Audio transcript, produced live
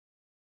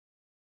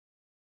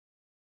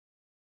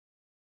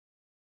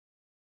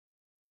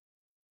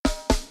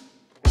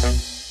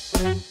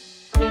I'm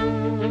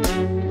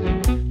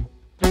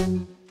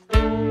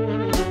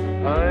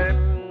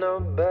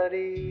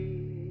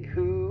nobody,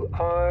 who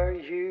are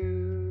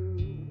you?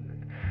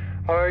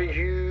 Are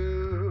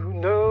you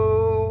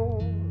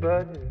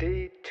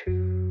nobody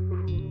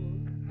too?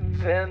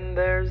 Then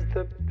there's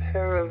the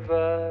pair of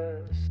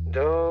us.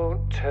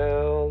 Don't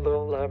tell,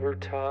 they'll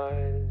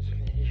advertise,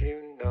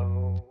 you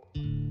know.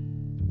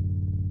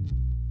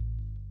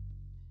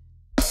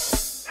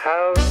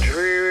 How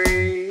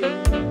dreary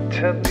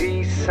to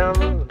be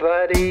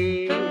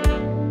somebody,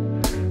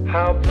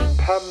 how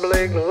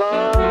public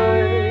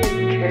like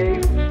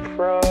a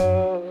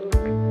frog,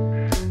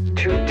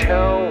 to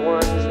tell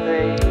one's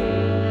name,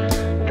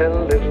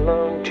 then live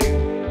long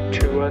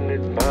to an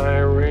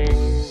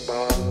admiring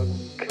bog.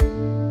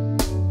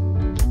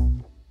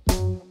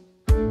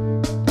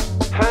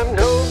 I'm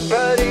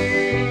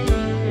nobody,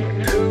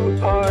 who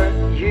are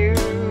you?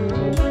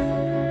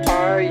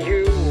 Are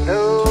you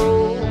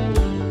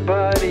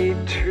nobody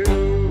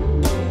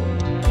too?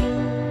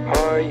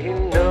 Are you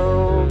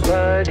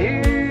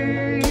nobody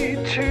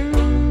too?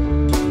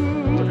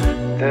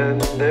 Then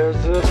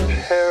there's a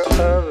pair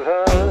of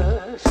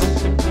us.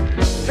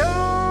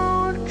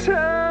 Don't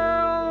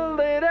tell,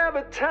 they'd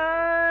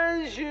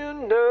advertise, you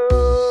know.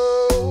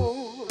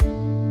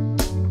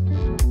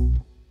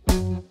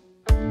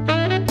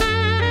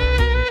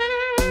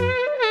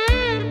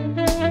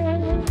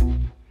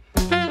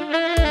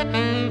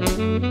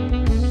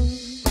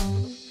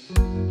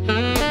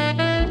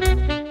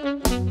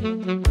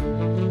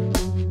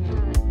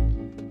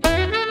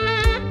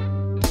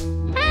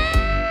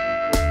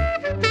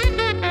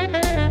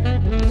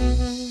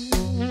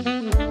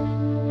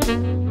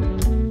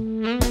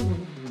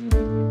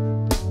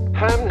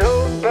 I'm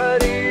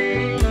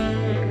nobody,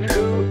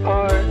 who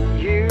are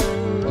you?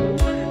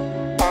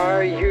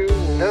 Are you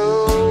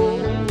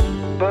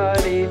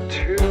nobody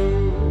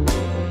too?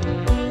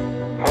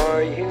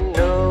 Are you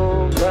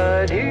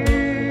nobody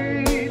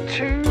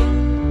too?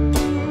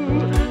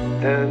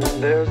 Then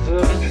there's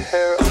a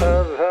pair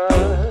of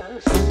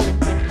us.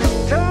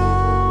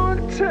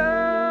 Don't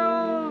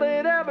tell,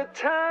 they'd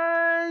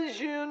advertise,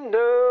 you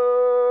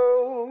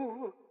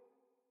know.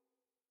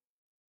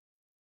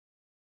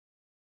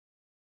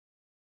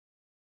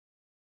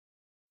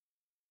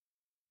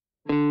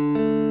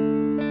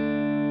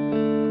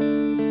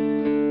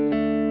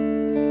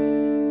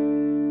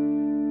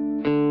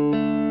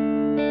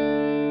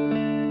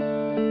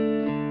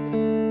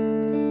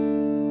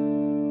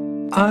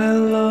 I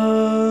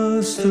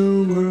lost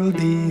the world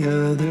the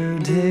other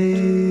day.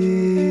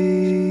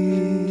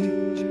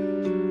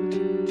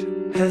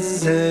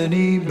 Has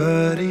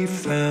anybody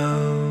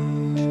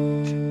found?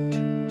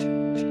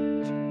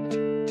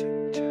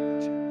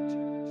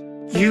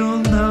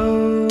 You'll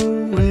know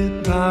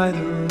it by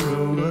the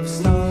row of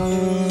stars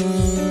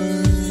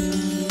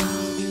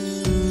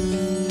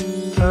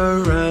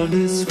around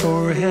his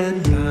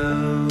forehead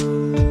bound.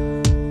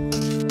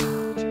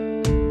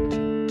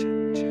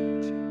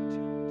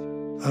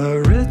 A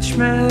rich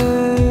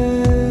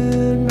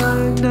man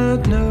might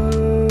not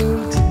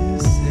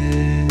notice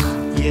it,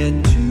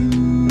 yet to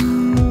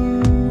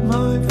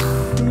my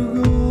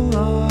frugal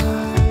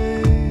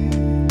eye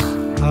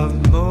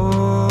of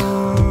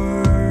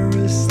more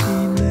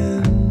esteem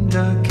than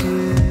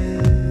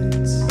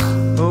ducats,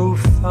 oh,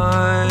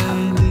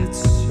 find it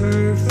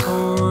serve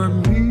for me.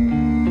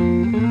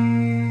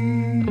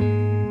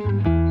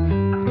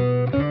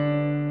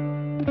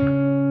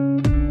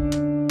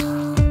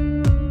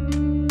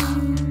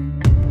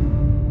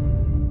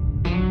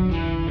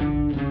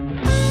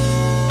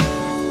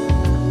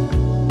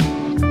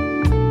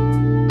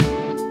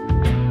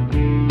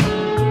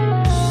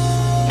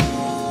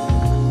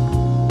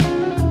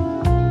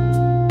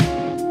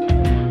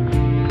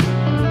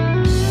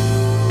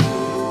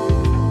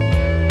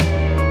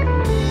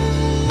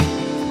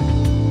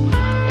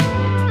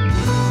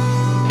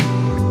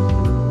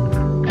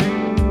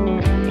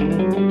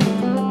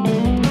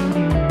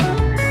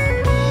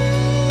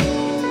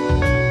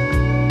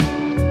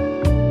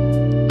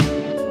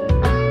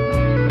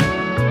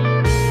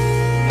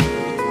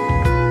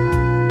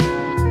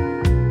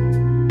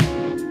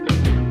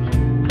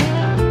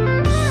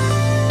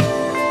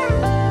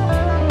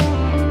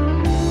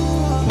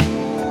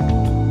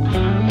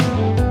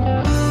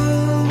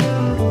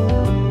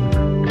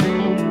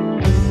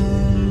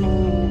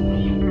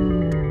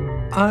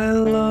 I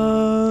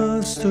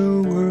lost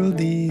the world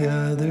the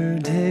other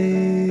day.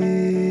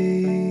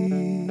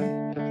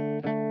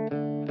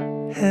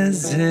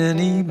 Has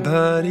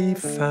anybody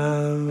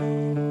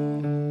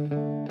found?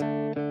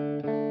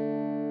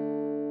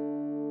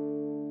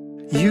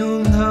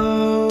 You'll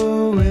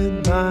know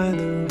it by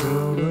the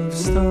row of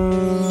stars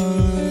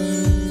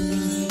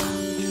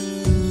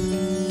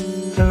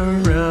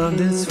around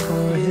its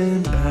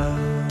forehead bound.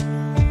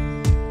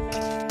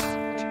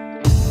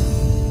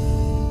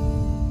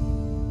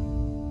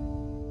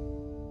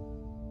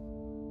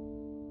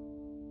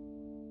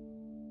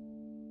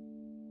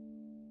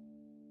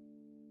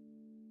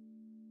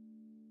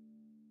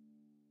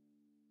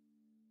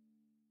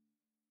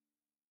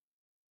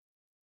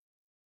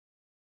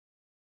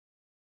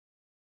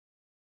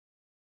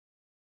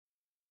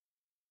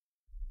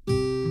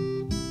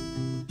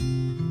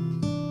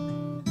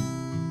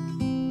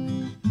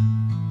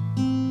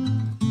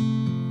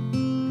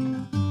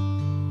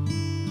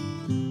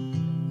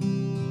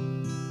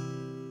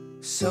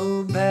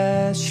 so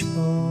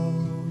bashful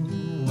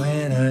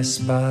when I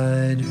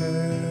spied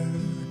her,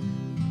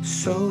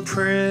 so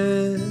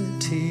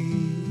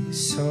pretty,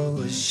 so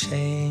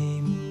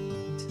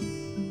ashamed,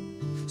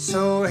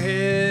 so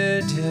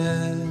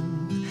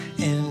hidden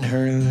in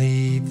her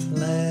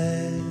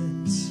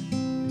leaflets,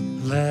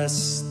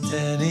 lest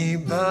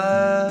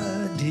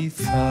anybody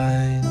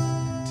find.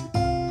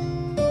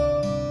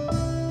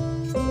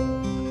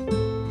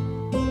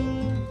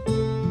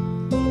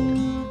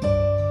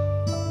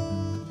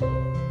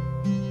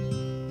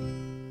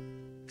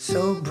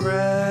 So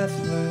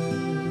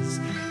breathless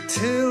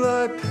till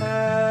I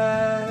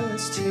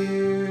passed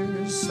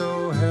here,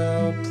 so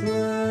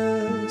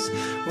helpless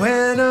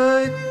when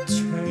I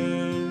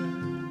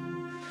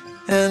turned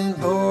and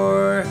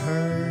bore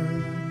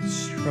her,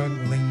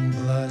 struggling,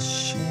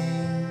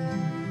 blushing,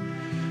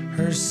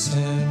 her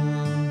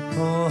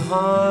simple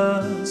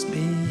haunts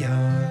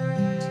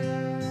beyond.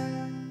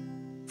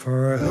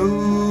 For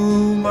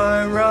whom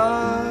I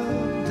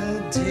robbed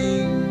a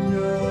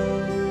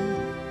dingo,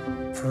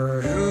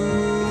 for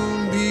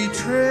whom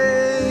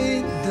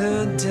betrayed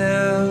the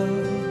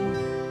down,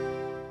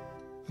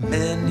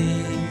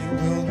 many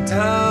will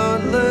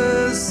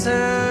doubtless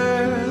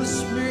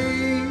ask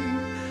me,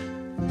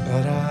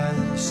 but I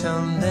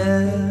shall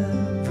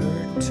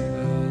never tell.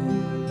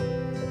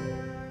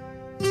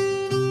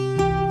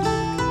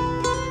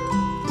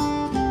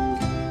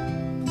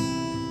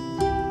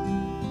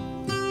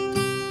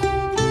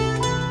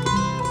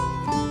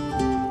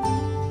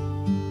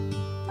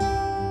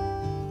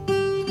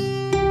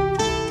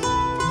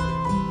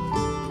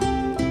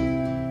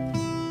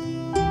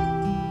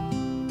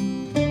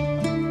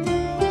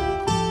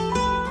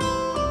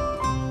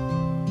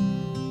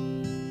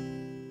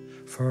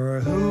 For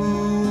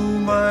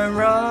whom I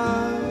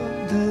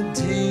robbed a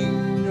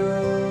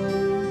dingo,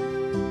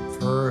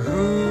 for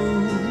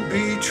whom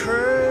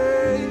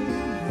betrayed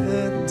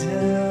the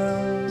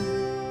down,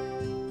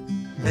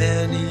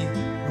 many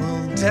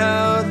will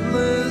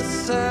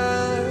doubtless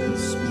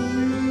ask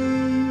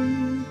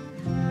me,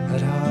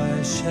 but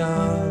I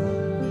shall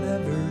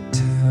never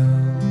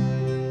tell.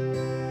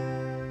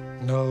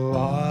 No,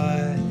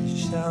 I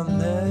shall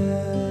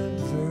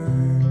never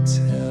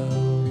tell.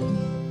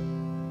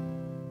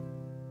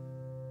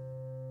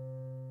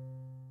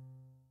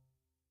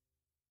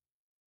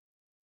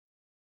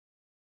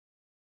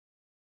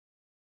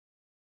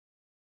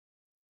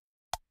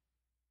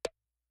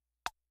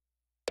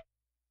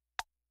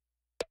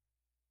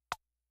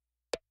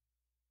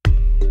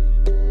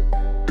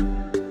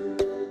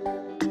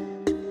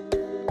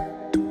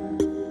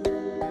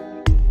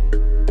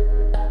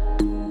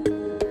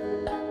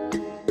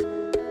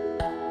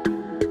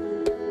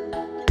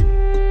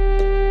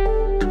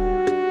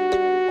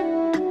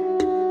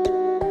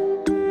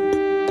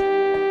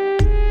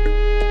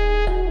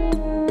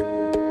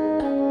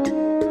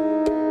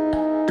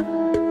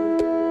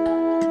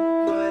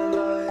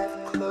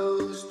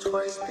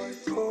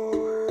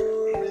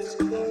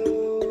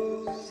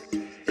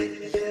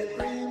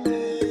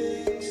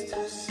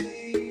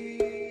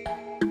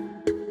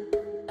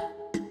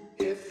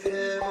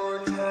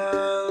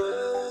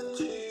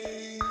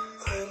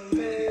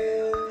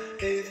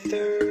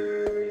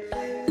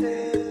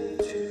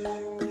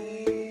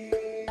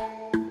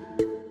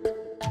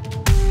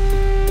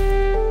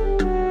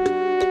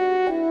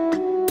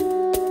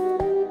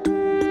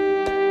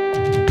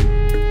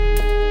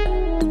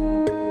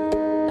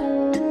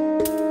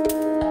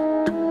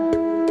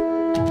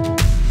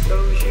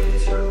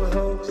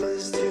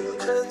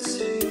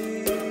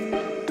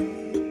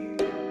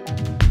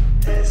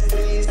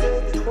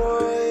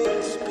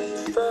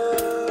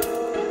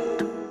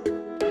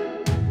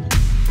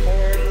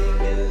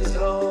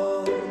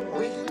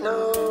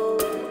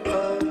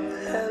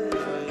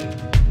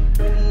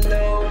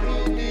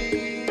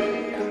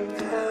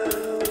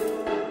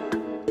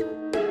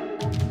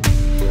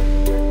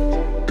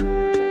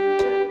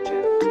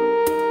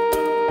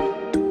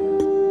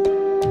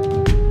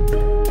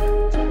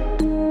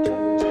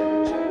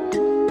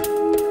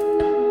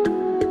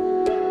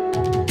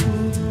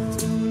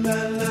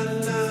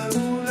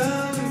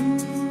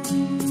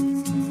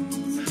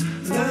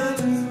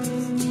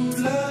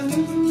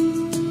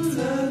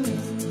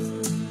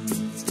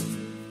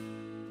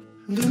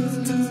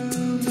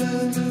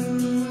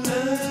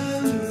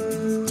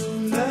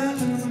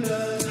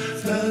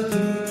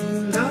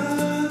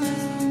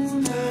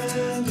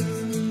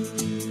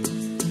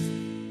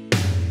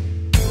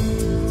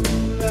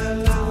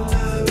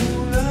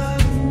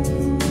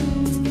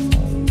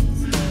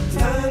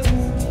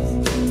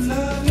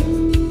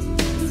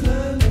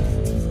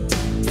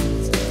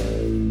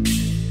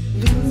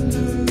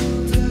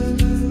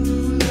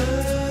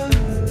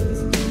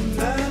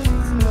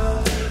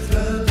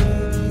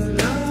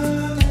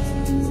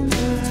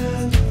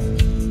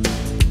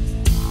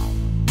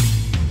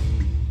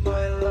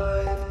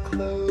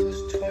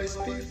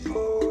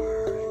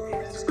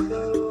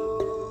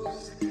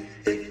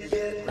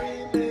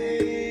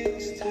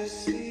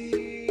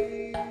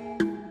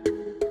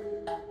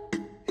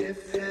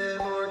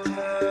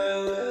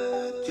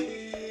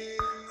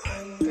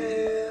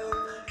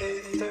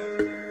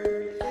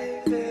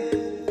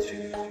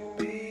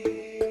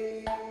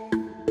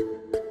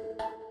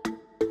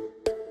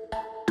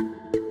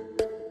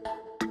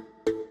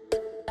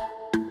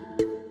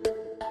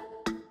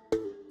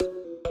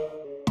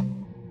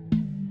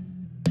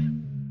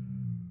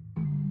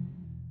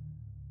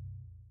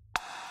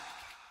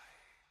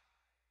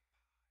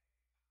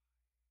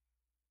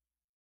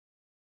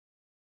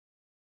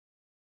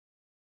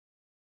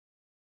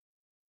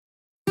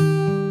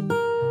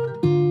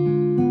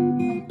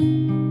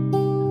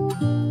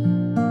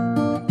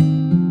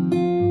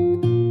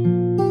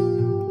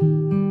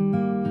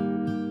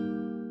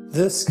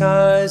 The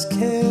skies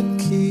can't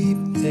keep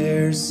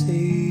their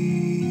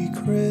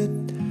secret.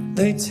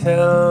 They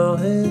tell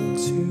it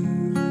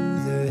to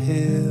the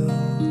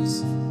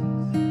hills.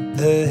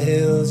 The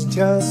hills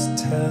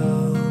just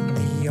tell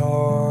the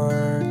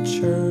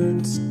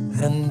orchards,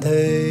 and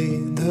they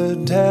the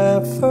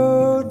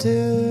daffodils.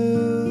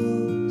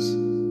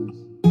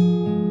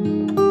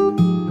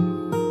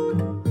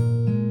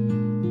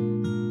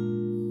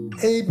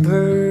 A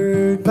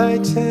bird by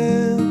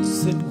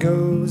chance that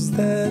goes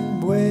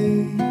that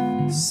way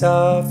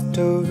soft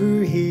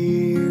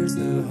overhears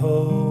the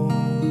whole.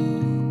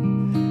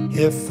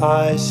 If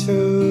I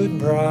should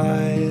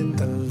bribe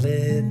the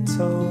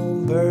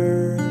little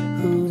bird,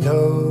 who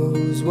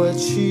knows what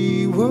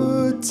she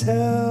would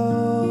tell?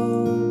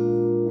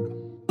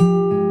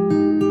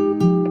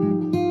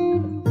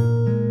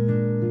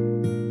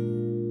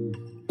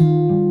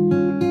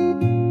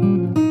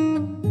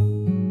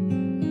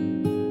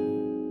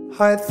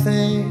 I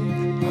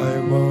think I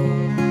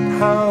won't,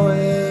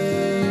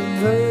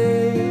 however,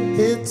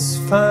 it's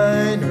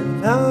finer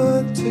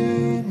not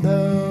to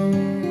know.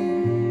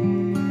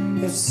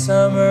 If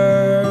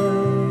summer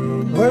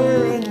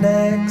were an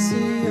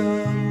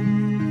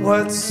axiom,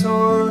 what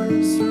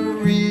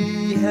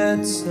sorcery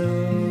had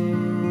sown?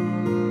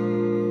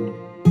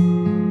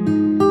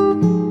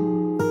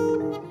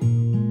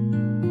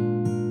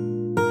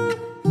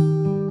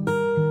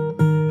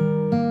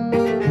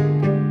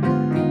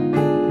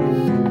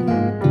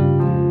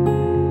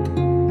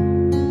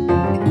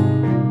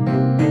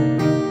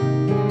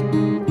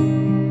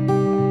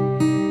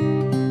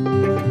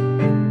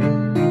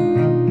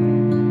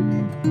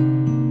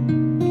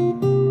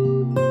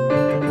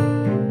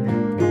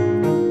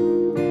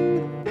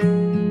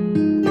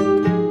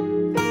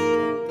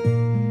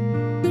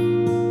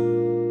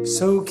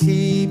 So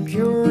keep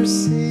your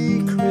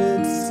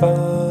secret,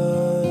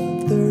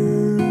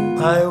 Father.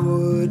 I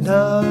would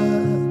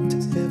not,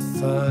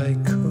 if I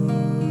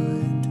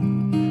could,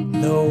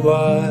 know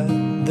what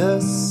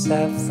the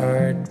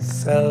sapphire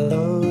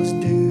fellows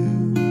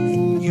do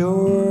in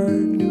your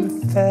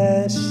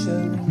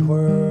new-fashioned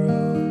world.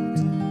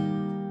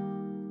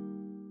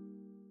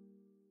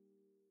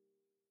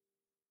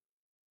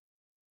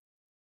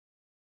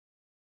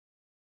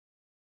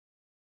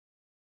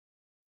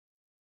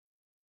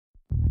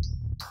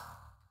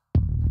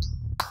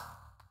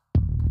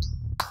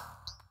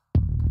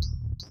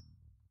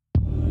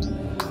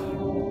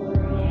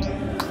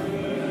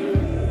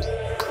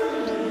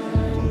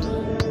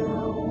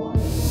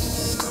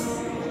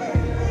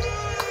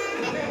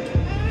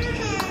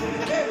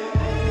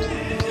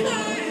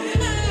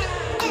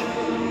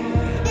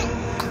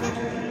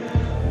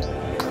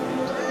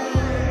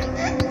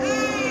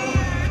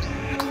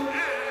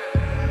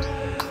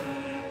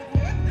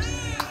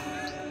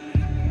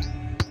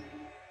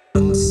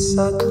 On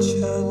such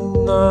a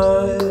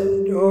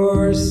night,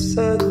 or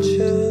such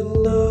a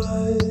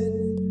night,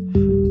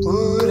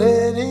 would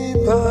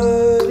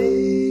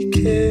anybody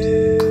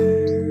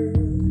care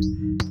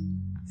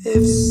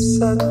if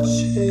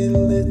such a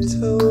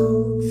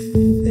little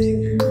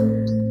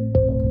figure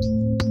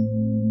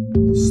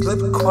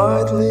slipped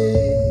quietly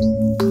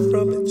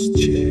from its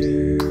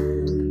chair?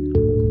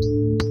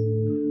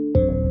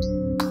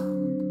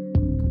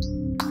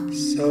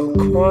 So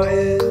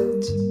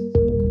quiet,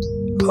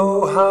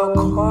 oh how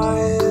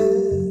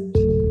quiet,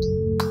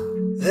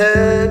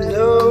 that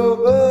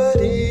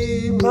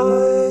nobody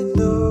might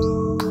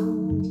know,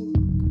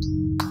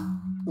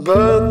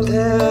 but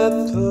that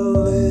the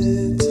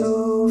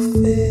little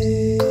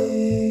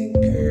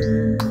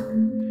figure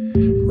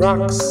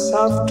rocks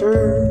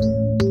softer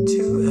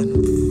to and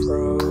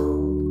fro.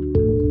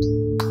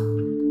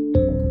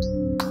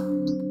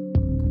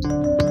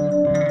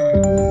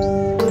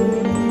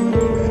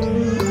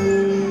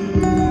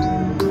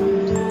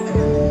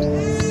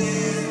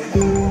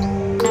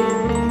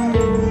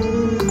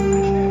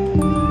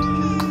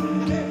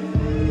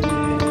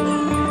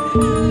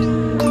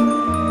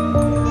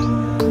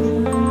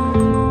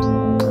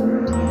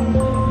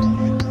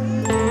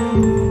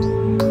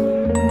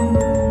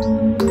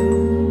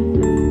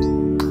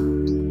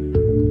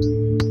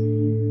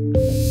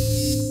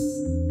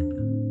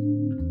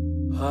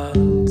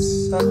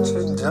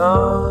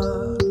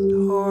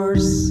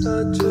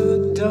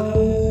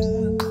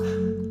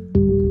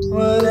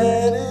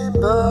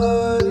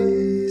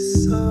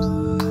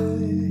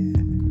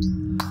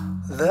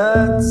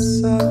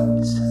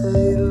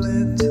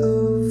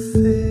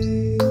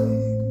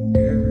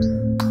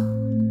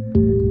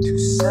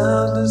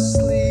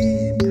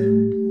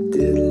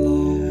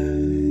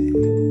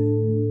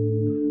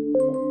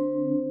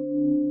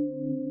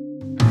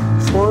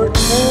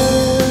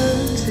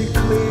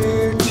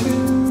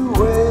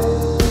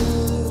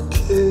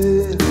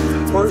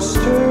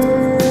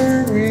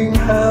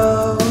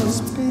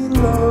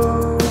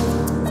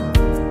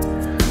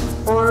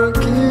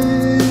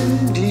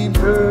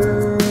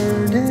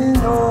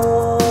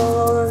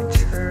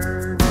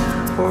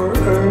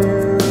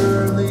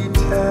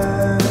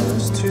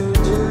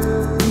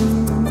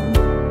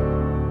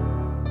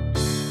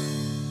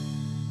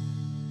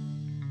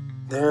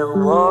 There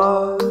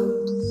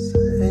was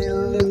a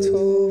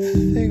little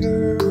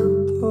figure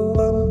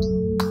plump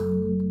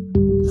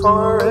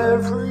for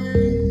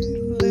every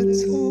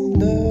little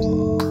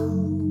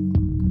gnome,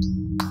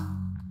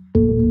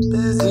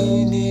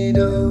 busy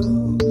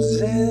needles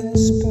and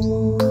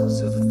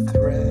spools of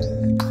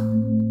thread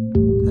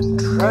and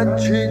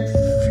trudging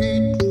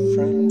feet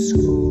from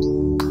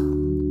school.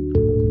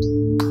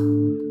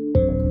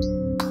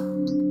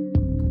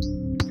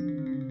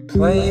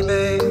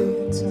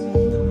 Playmates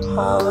and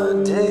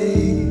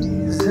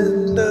holidays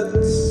and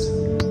nuts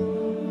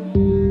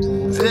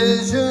and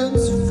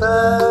visions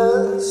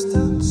vast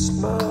and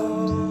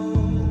small,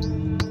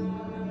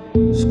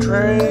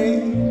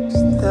 strings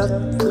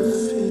that the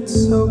feet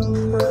so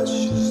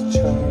precious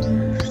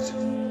charged,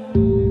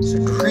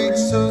 secrete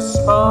so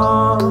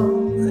small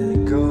they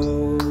go.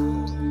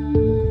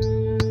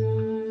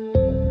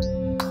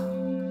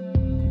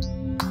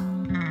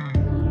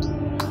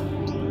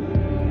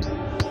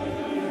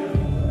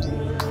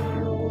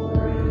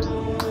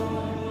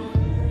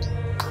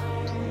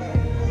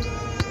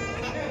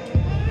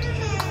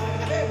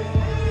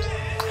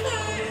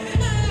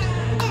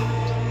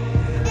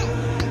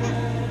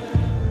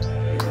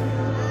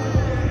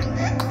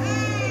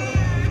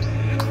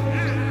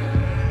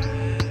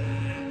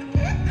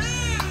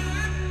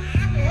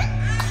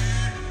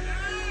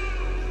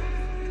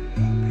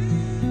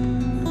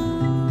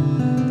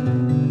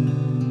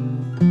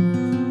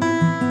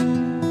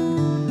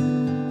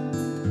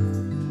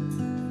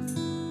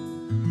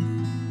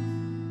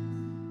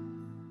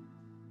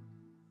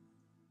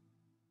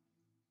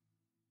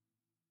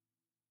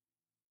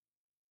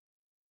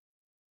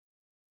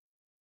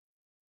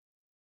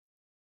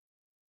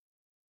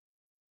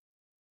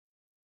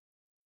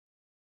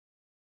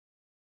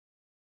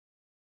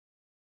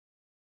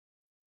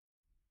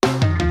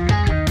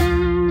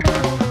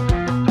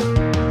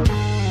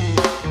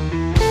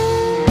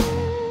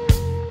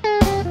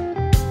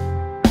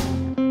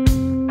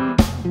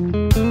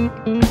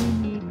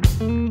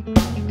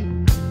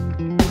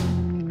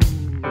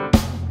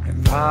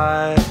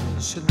 I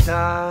should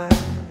die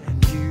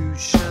and you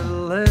should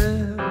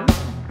live,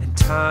 and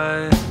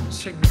time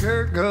should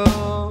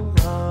gurgle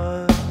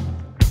on,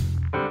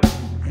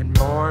 and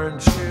morn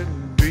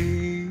should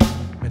be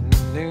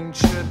and noon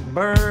should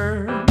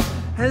burn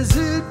as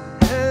it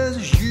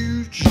has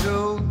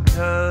usual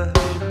done.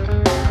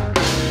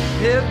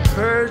 If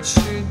birds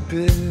should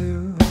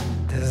build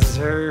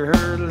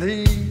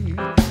desertedly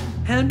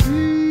and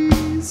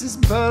breezes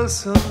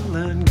bustle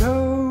and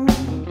go,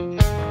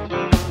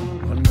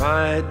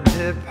 might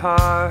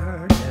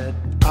depart at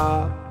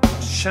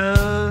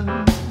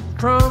option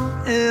from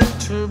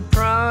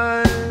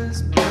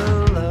enterprise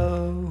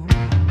below.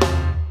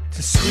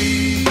 'Tis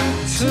sweet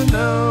to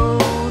know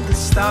the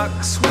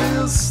stocks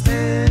will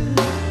stand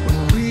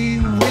when we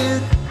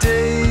with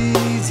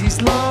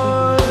daisies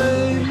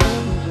lie,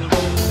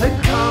 that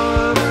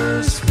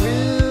commerce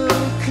will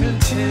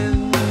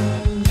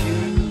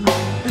continue,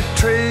 the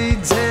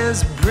trades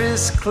as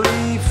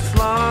briskly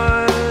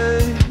fly.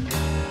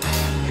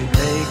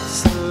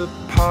 The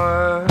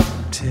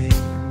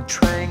parting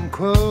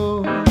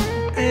tranquil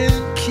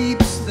and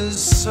keeps the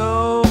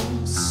soul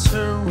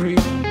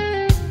serene.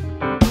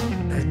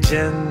 A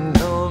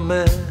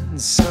gentleman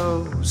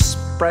so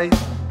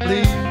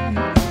sprightly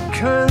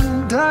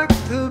conduct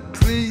the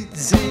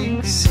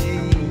pleasing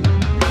scene.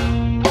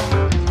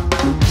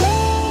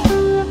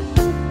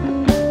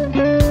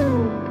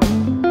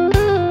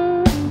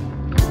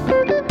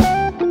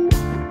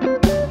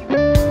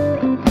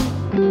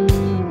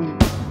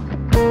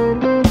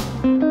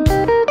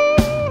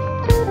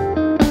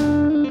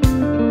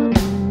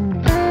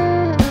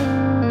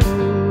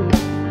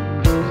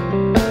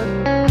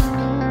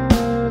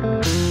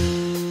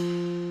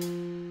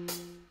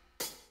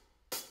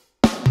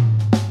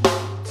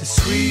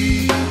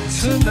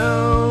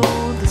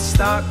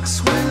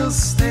 Stocks will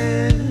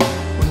stand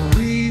when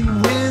we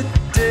with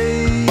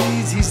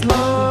daisies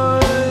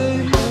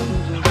lie,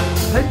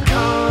 that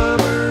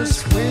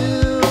commerce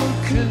will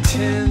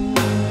continue,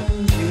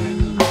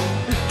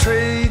 the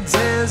trades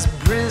as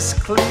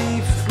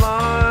briskly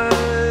fly.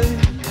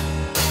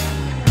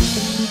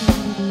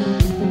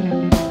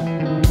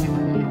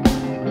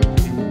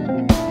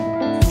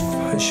 If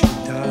I should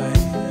die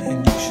and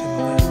you should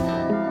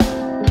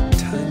live,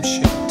 time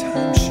should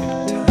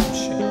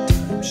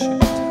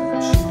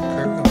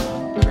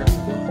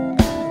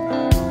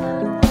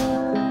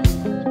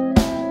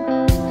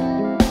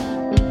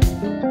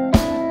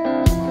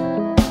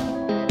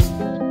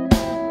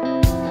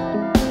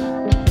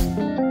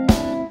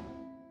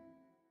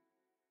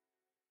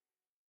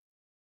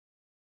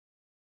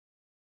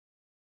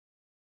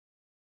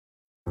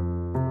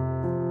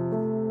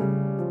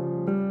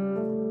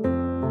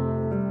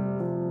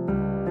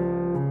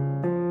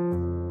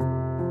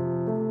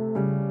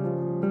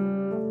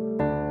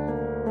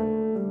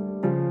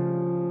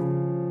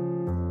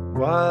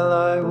while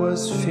I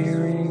was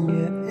fearing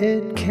it,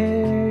 it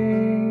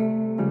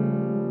came,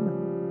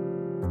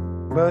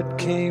 but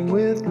came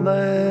with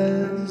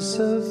less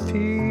of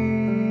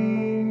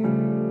fear.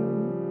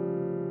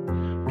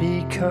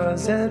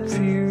 because that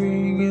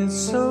fearing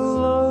is so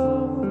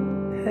low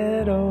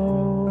had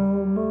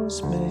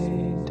almost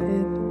made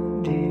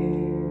it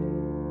dear.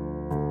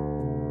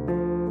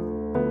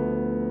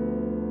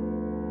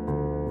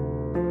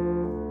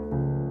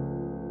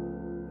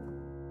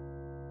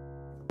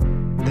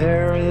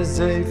 There is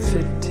a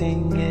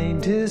fitting, a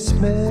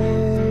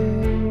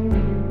dismay,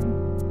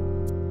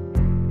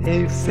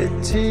 a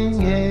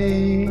fitting,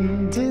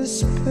 a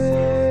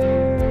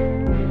despair.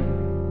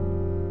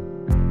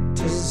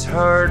 'Tis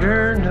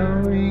harder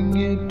knowing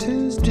it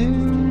is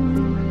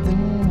due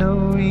than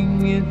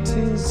knowing it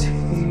is here.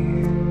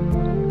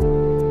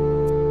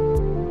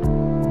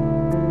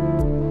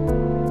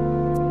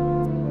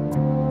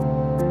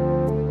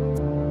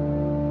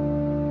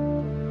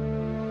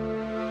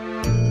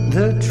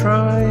 The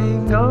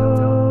trying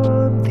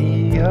on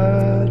the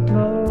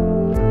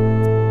utmost,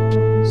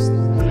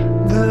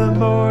 the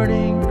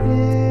morning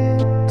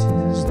it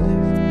is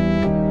new,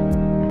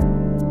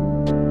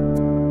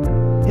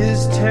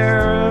 is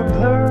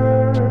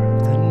terribler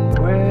than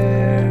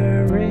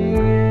wearing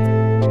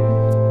it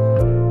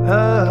a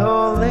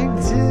whole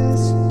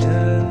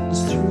existence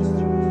through.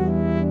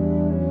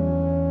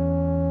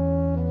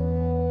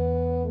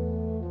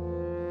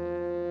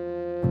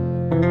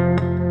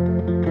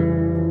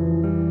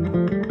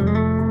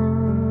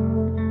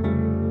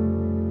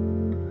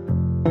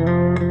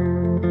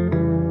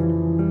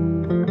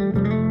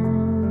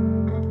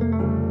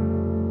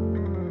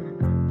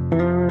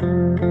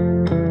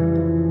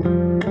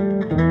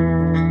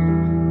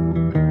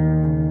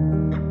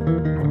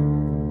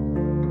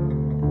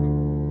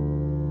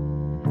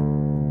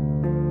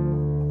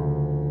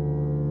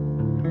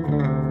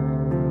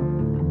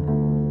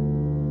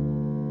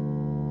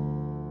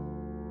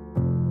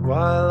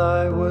 While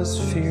I was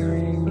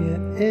fearing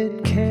it,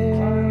 it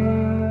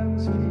came,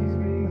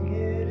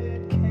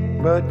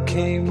 but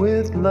came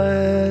with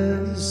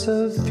less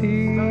of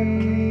fear,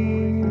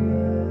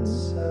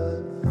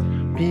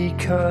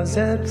 because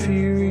that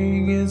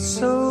fearing is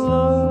so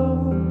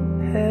low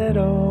had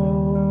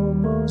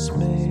almost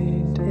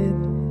made it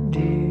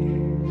dear.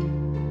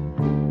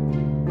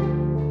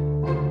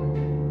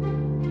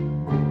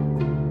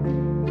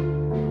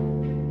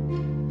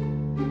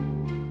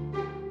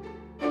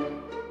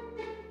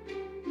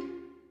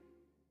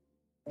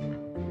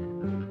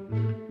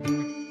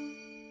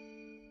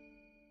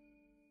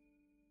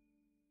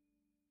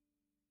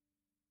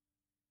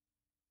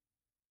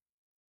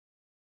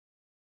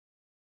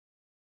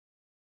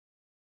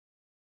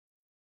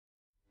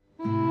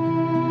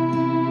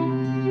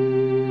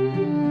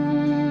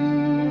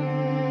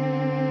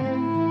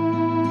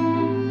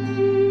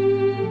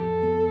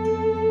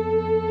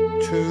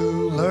 To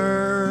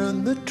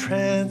learn the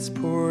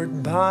transport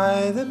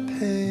by the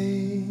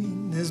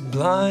pain, as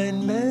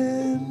blind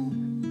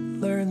men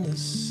learn the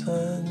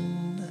sun,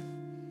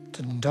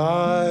 to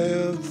die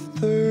of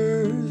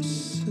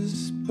thirst,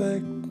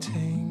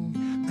 suspecting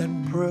that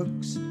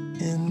brooks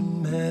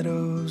in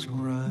meadows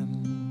run.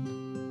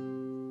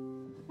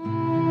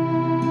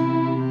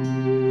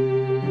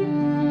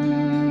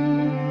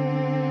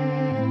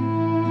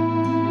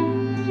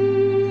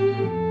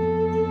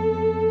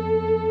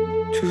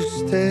 To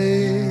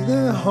stay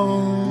the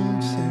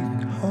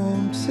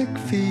homesick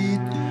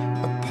feet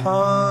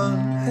upon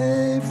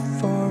a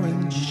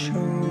foreign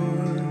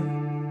shore,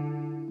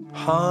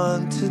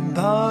 haunted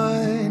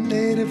by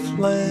native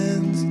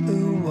lands,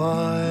 the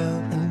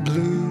wild and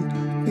blue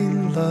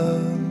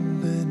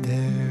beloved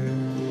air.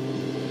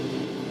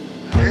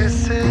 This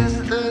is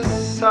the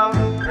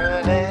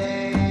sovereign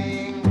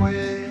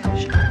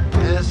anguish,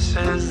 this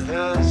is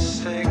the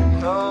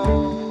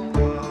signal.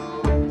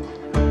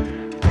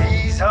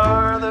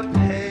 Are the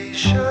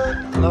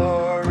patient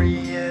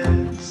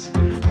laureates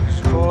whose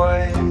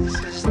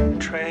voices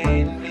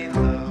train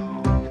below.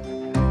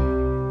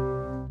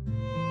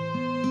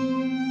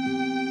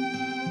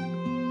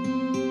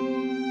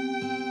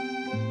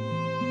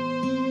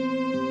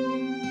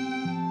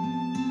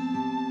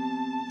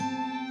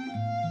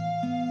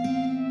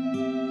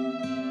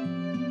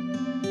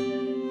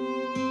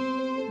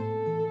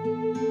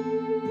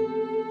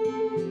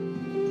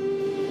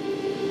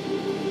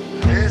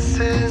 This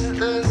is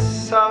the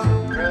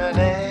sovereign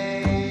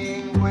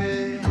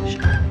anguish,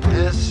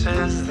 this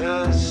is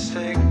the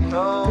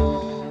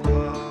signal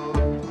woe.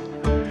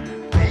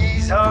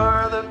 These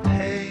are the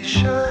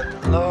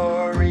patient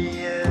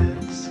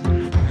laureates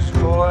whose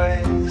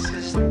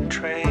voices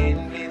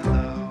train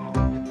below.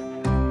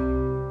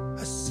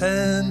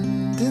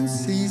 Ascend in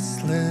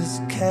ceaseless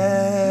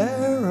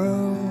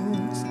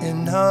carols,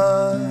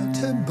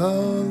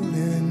 inaudible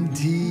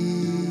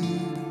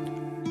indeed,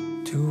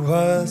 to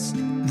us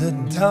the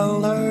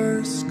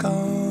duller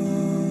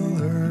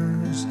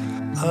scholars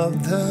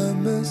of the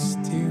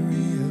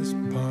mysterious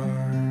bard.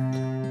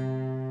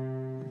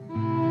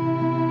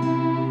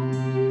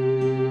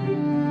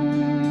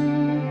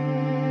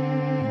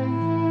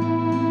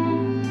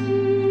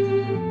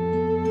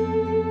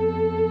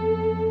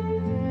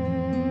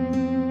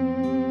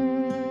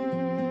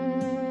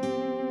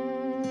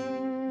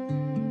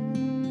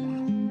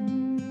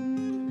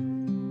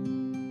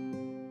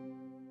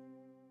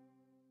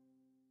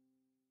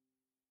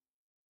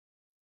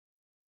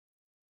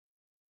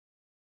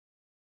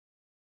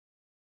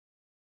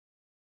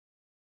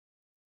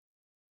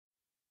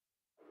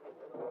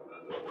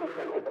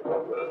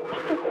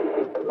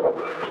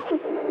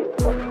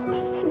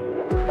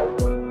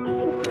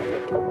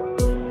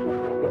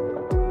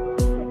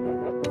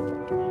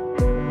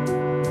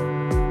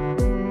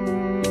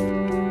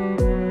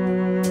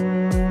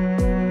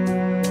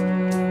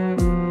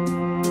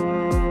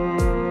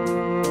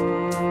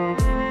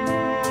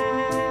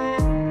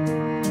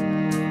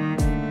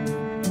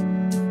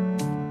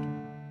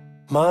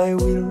 My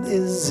wheel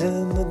is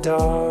in the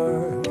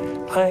dark,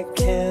 I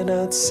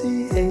cannot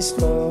see a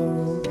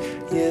smoke,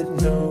 yet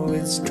know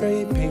its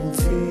draping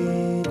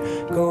feet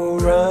go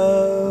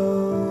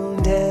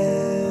round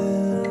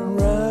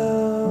and round.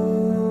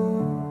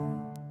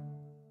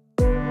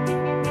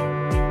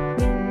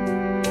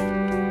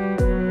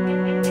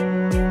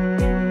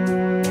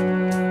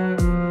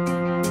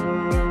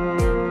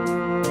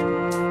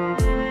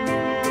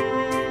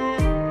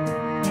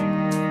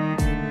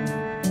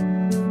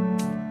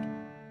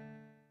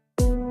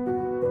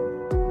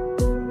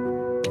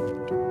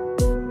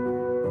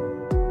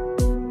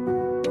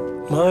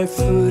 My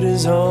foot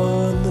is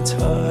on the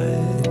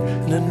tide,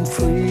 an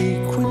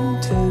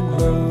unfrequented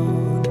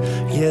road,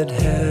 yet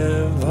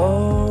have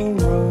all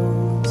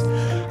roads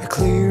a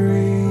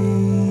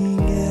clearing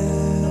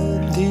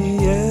at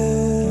the end.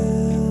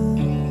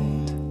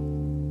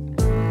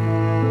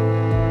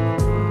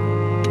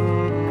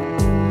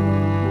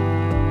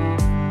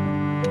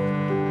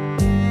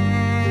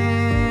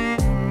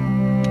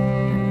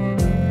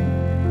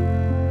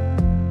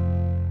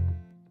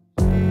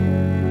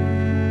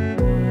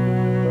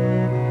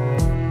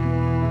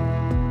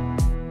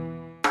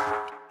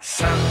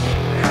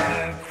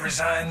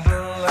 Resigned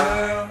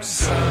below,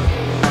 some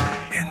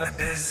in the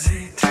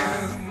busy to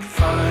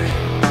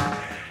find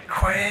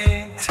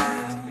quaint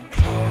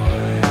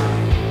employ,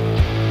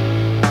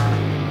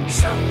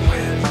 some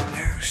with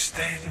new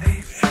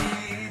stately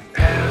feet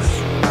pass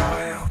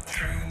royal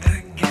through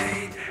the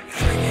gate,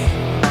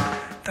 flinging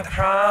the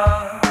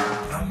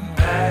problem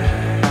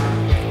back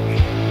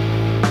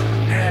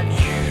at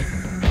you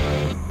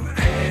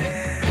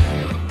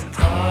and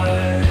I.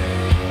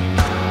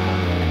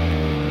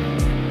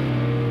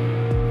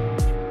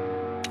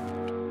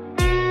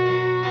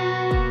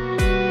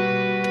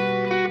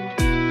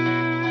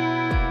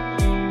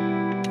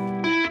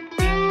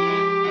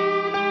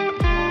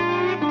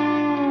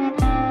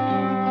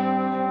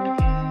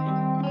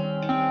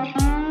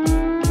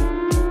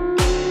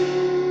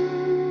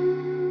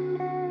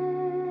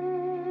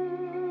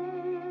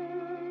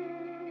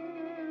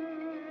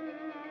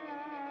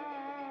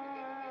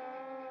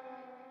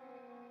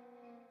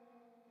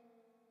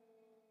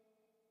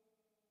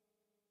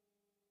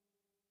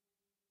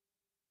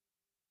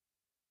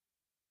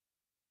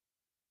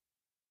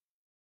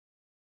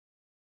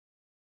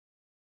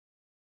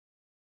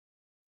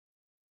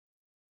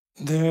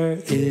 There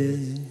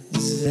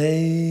is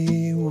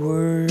a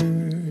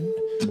word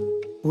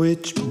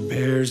which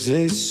bears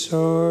a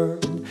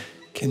sword,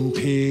 can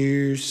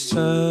pierce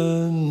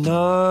an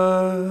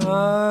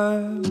arm,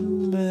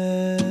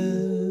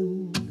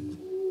 and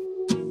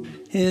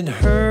it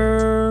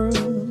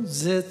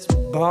hurls its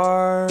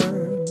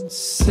barbed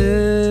syllables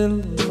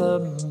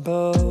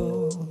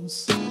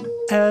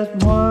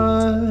at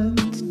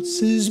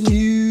once is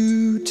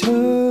mute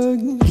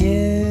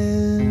again.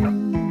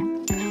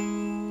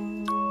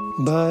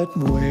 But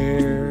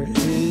where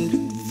it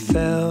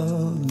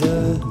fell,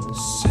 the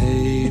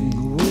sage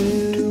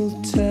will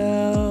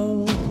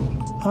tell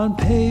on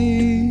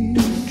patriotic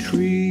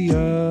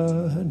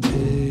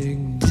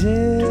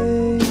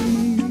day.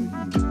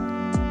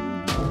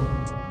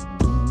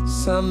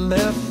 Some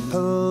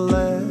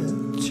epileptic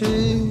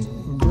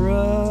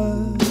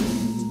brother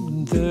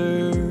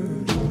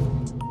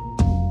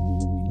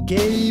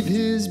gave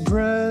his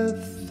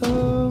breath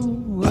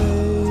away.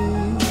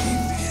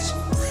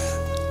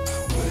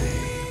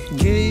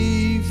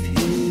 Gave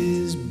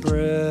his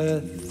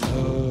breath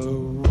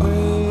away.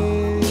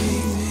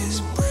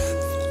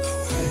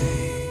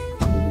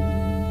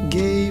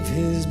 Gave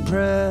his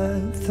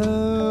breath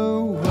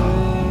away.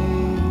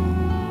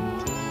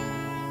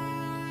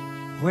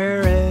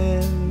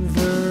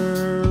 Wherever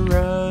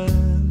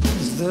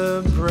runs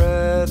the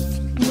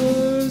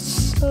breathless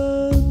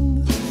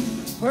sun,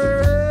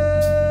 wherever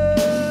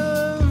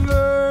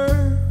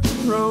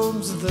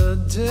roams the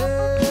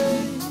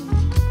day,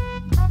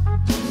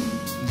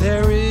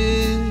 there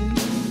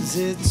is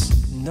its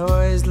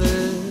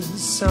noiseless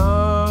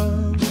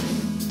sunset.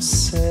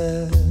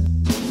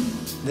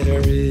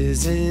 There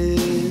is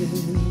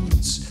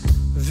its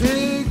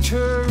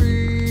victory.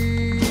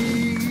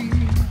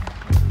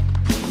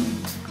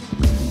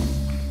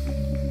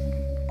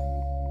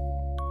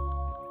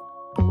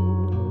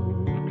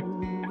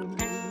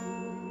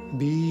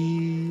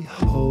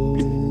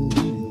 Behold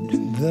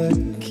the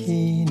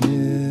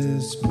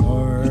keenest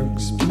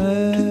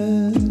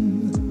marksman,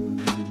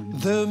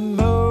 the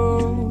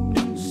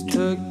most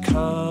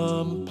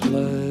accomplished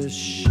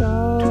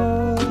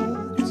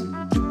shot,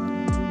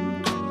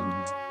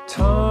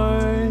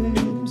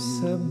 time's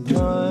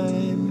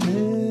sublimest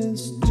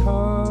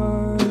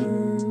target.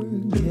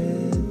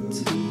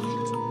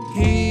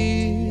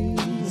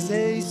 His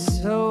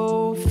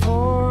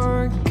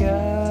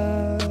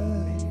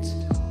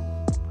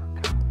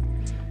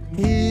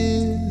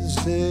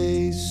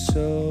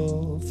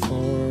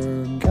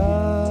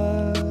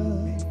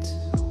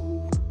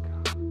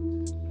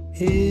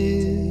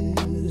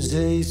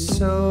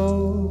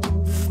so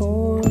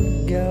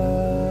forgot.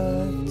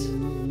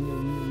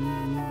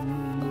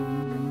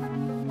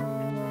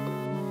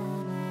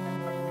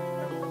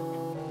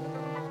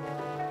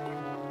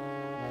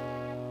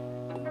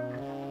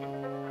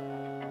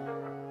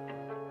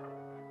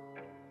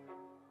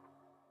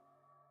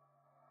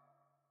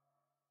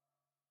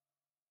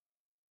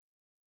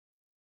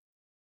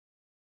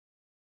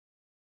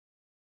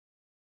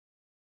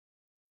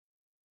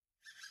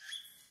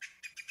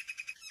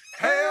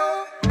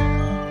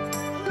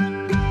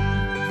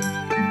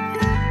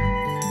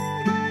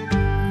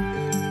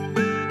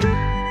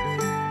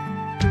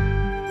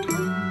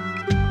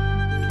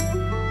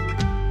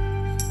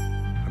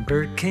 A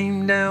bird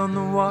came down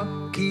the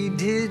walk he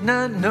did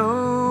not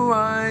know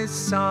I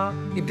saw.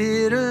 He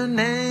bit an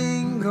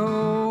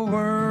angle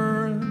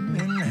worm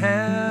in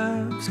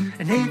halves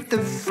and ate the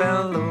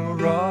fellow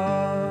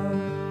raw.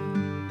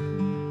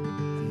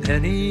 And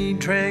then he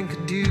drank a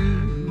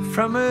dew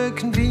from a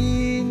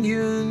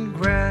convenient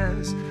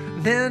grass,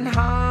 and then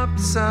hopped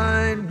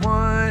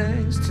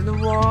sidewise to the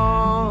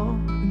wall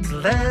to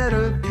let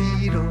a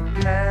beetle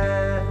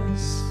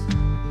pass.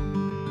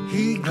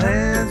 He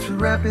glanced with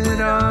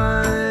rapid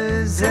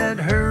eyes that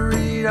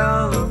hurried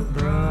all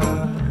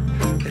abroad.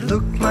 They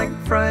looked like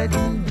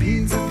frightened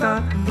beads of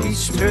thought. He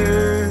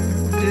stirred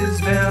his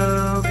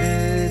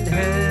velvet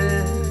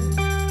head.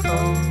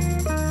 Oh,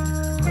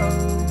 oh,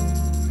 oh,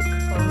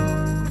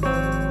 oh, oh.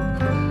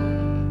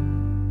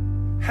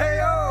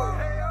 Hey-oh!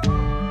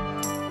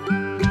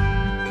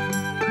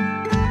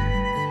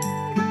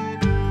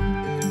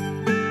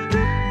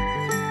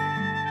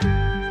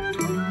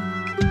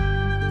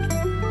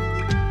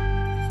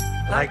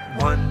 Like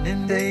one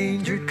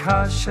endangered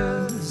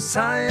cautious,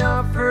 I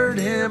offered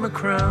him a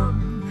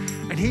crumb,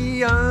 and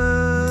he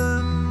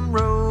unrolled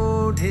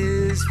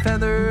his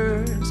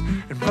feathers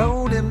and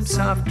rolled him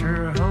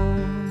softer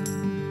home.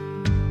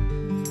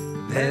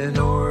 Then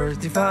oars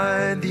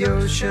divide the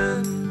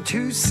ocean,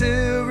 two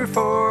silver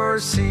for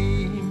a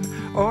seam,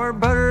 or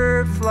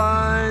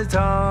butterflies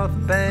off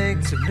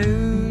banks of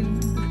noon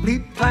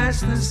leap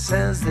plastless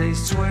as they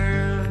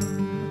swim.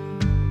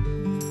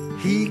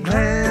 He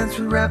glanced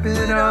with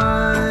rapid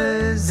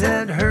eyes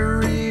that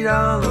hurried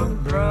all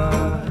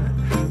abroad.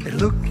 They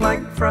looked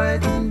like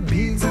frightened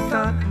beads of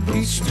thought.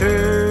 He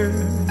stirred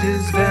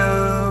his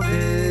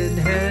velvet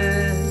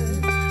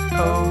head.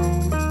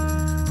 Oh,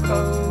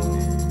 oh,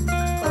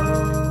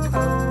 oh,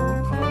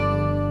 oh, oh.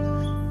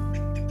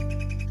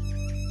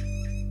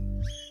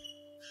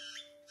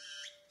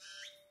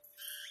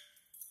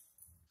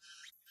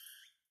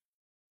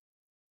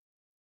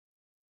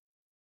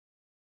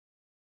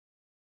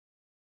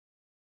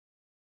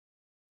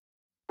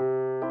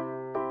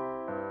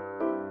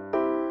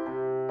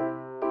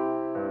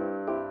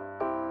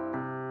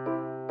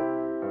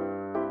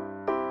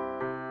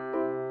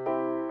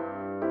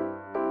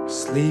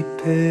 Sleep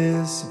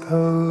is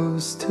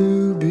supposed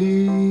to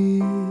be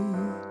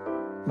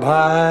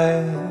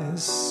by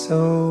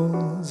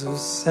souls of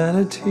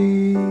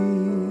sanity,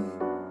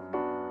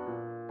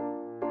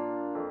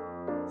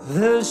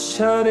 the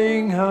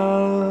shutting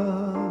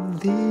of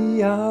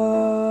the eye.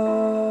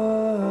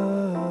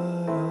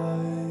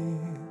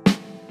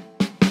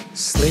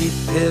 Sleep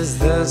is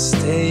the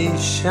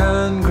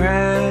station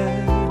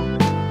grand,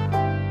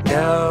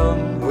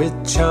 down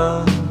which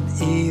on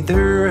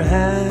either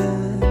hand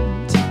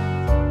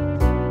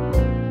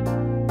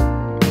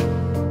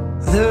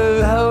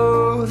the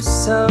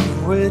hosts of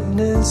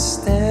witness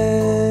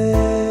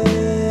stand.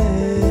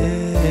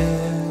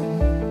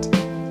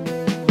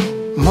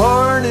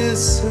 Morn is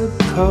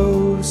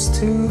supposed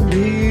to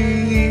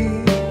be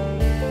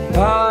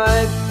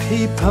by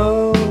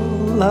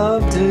people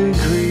of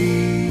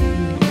degree,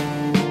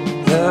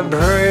 the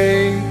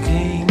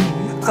breaking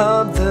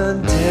of the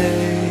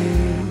day.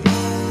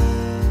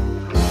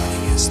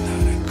 Is not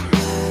a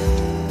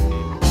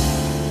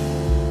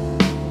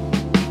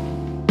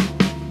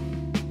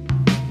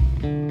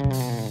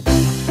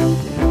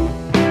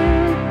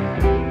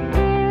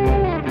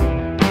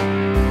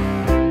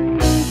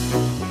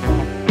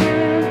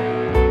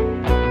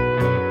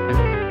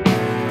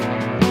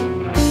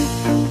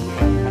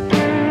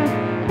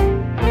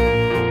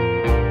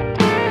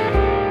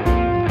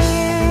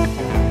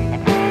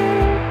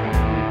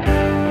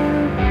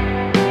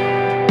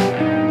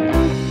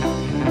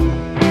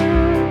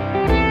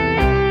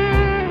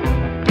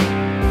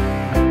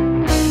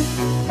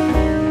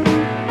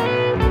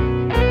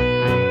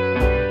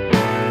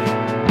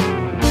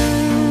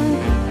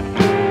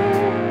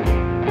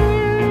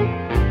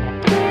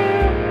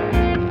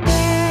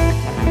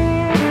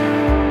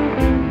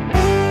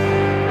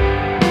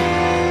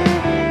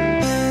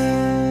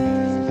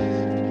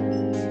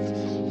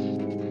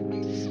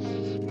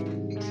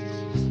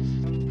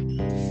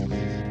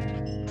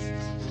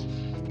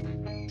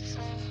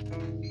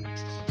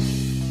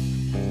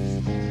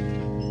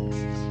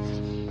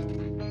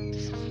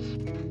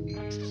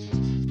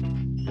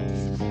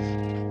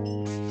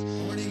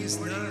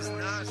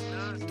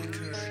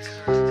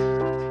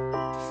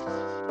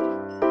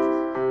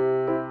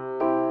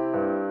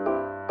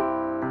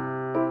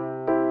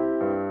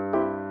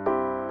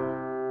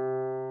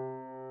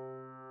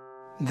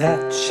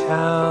that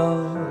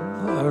shall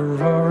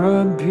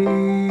Aurora be,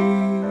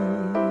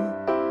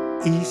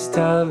 east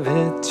of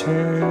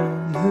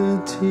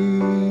eternity,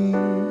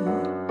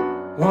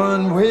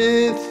 one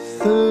with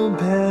the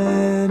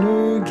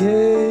banner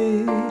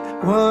gay,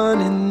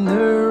 one in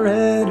the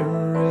red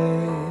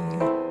array.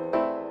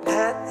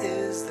 That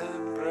is the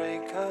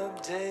break of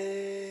day.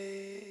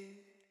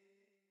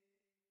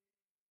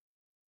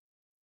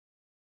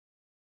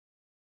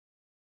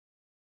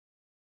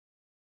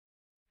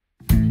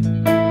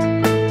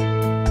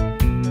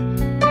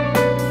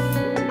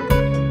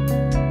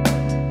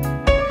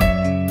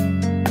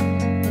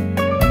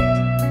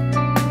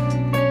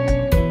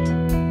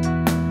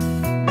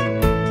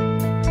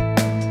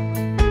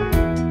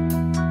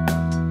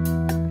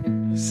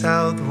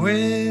 South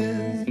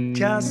wind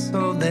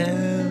jostle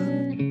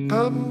them,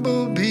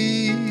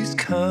 bumblebees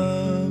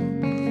come,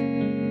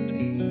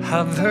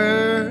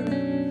 hover,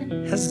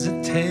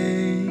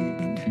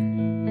 hesitate,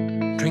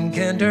 drink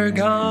and are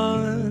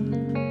gone,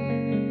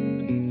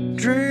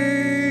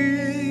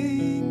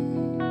 drink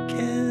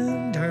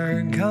and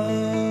are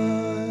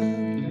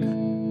gone.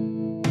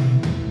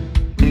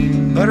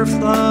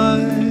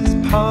 Butterflies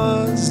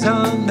paused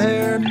on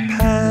their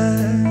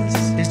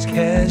passage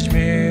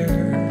cashmere,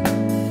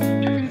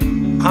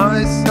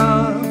 eyes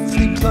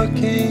softly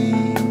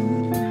plucking,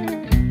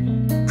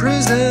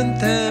 present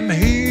them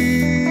here.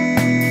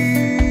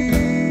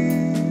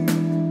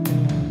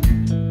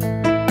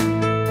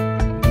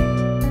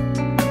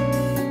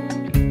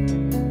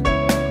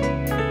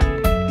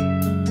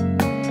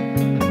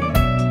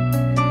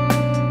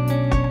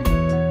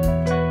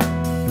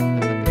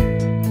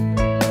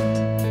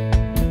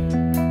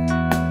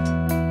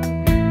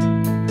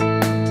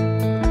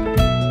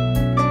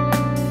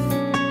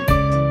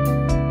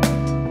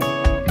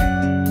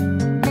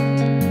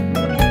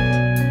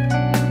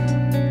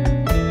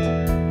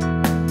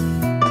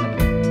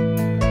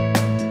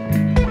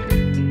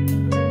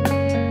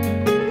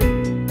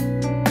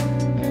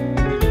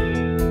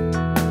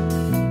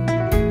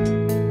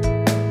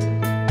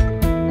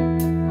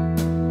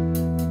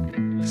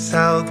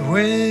 South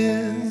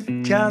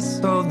wind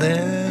jostle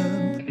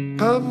them,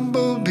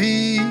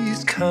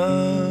 bumblebees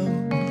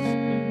come,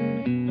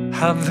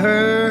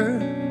 hover,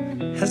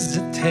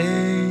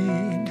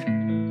 hesitate,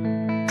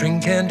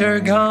 drink and are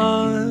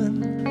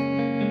gone,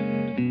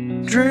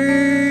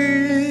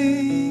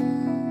 drink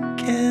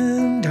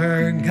and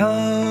are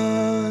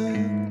gone,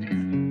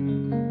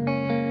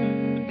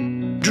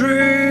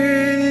 drink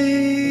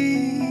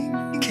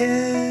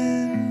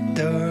and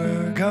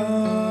are gone.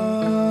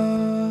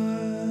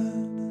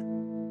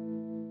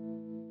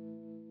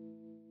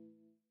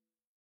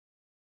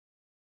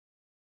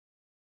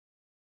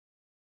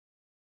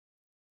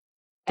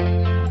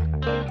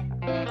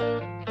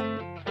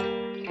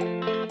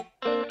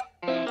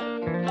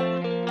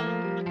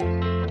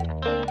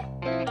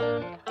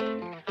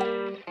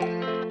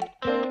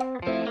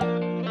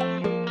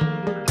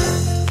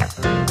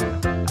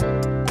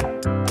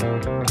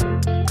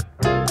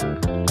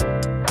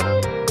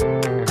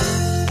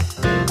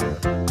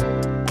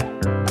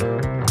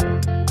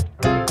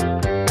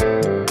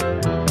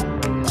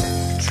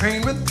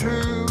 Train went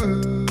through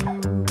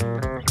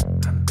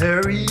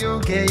Ontario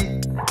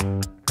Gate,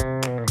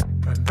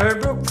 my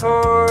bird broke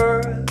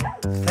forth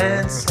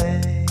and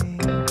sang,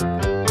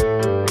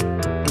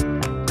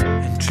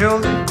 and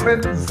children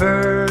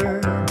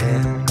quivered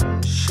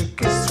and shook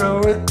his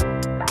throat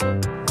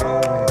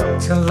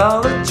till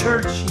all the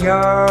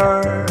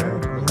churchyard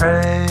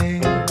rang.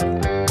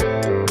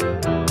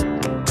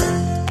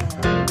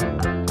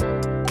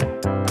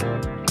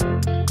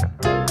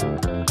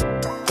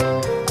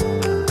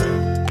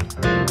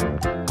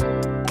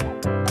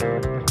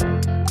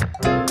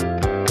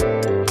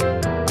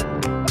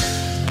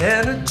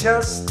 And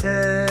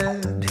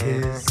adjusted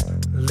his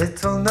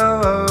little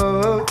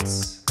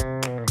notes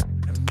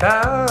and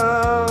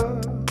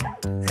bowed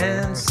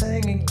and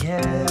sang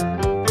again.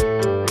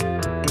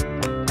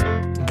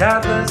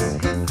 Doubtless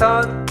he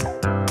thought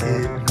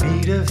it'd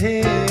meet of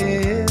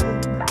him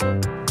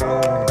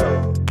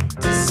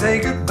to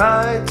say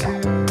goodbye to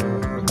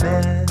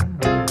men.